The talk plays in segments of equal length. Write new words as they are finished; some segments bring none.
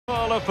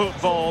All of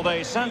football,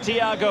 the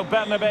Santiago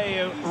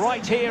Bernabeu,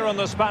 right here in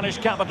the Spanish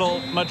capital,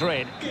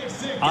 Madrid.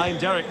 I'm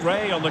Derek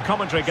Ray on the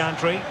commentary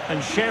gantry,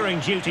 and sharing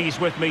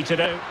duties with me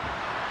today.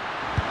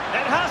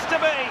 It has to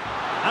be,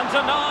 and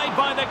denied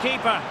by the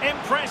keeper.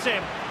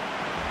 Impressive.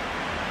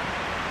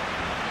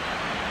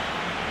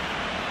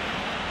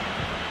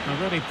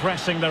 They're really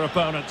pressing their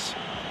opponents.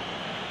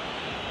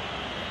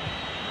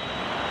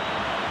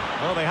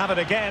 Well, they have it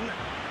again.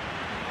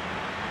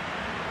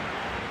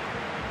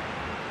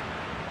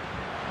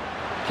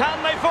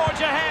 Can they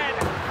forge ahead?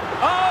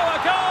 Oh, a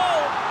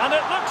goal! And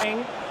it looks...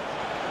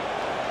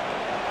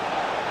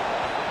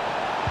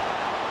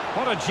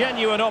 What a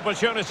genuine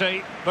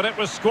opportunity, but it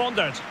was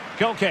squandered.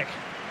 Goal kick.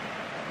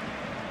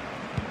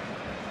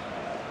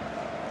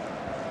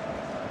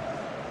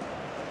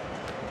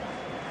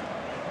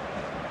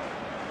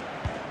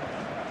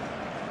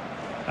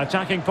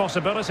 Attacking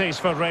possibilities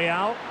for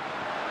Real.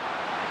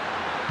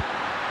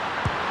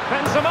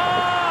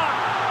 Benzema!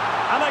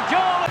 And a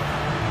goal!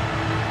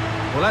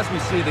 Well, as we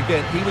see it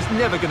again, he was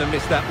never going to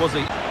miss that, was he?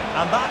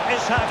 And that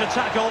is how to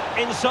tackle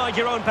inside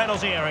your own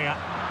penalty area.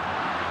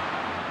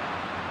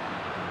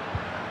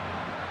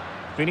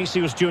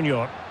 Vinicius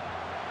Junior.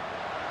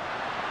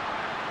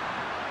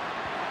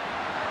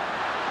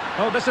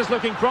 Oh, this is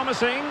looking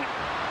promising.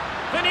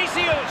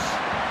 Vinicius!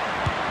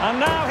 And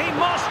now he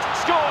must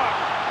score.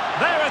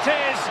 There it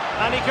is.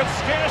 And he could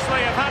scarcely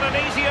have had an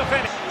easier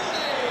finish.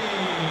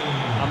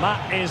 And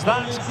that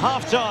is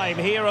half-time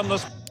here on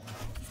the...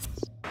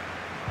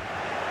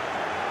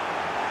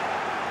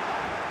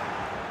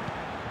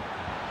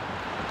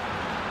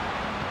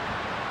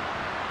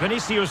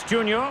 Vinicius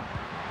Junior.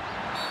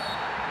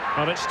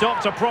 Well, it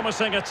stopped a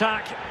promising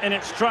attack in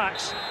its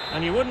tracks,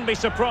 and you wouldn't be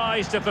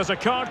surprised if there's a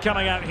card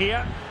coming out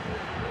here.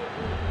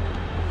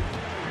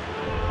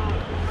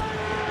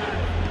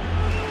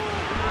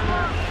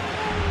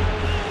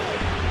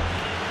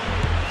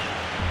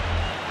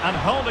 And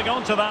holding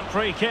on to that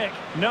free kick,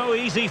 no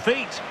easy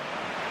feat.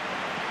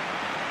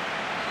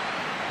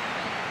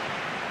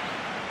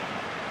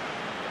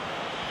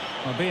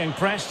 Well, being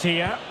pressed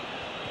here.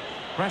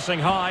 Pressing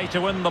high to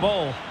win the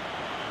ball.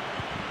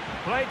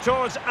 Played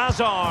towards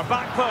Azar,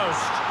 back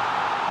post.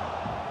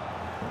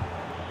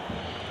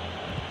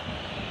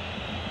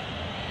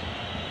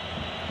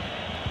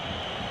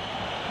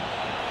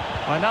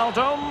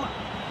 Wijnaldum,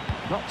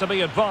 not to be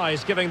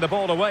advised giving the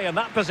ball away in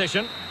that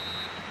position.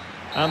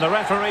 And the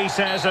referee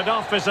says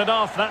enough is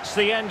enough. That's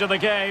the end of the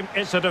game.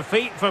 It's a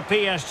defeat for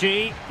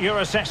PSG. Your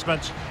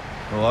assessment?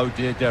 Oh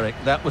dear, Derek,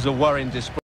 that was a worrying display.